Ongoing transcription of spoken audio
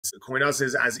CoinOS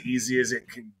is as easy as it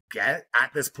can get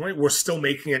at this point. We're still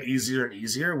making it easier and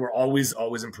easier. We're always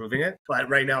improving it. But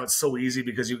right now it's so easy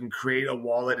because you can create a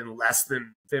wallet in less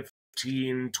than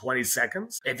 15, 20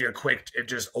 seconds. If you're quick at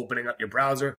just opening up your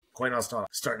browser, CoinOS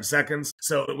start in seconds.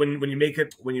 So when you make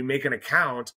an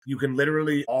account, you can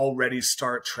literally already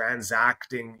start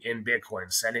transacting in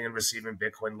Bitcoin, sending and receiving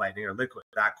Bitcoin, Lightning, or Liquid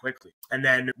that quickly. And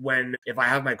then if I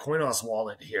have my CoinOS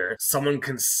wallet here, someone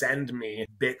can send me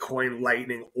Bitcoin,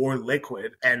 Lightning, or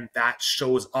Liquid, and that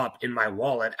shows up in my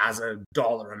wallet as a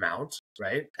dollar amount,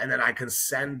 right? And then I can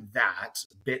send that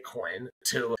Bitcoin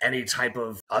to any type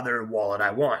of other wallet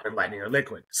I want, in Lightning or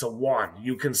Liquid. So Juan,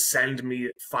 you can send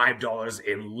me $5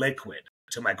 in Liquid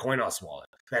to my CoinOS wallet.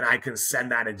 Then I can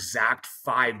send that exact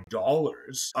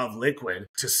 $5 of Liquid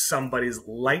to somebody's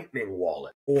Lightning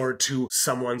wallet or to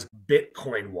someone's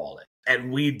Bitcoin wallet.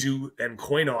 And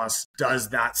CoinOS does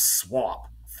that swap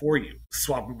for you,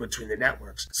 swapping between the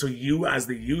networks. So you as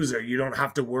the user, you don't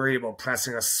have to worry about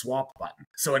pressing a swap button.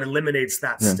 So it eliminates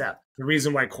that step. The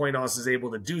reason why CoinOS is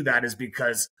able to do that is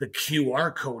because the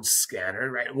QR code scanner,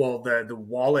 right? Well, the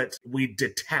wallet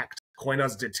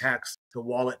CoinOS detects the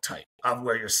wallet type of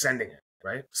where you're sending it,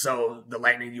 right? So the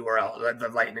Lightning URL, the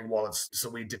Lightning wallets, so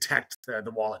we detect the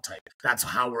wallet type. That's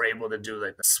how we're able to do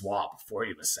like the swap for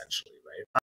you essentially, right?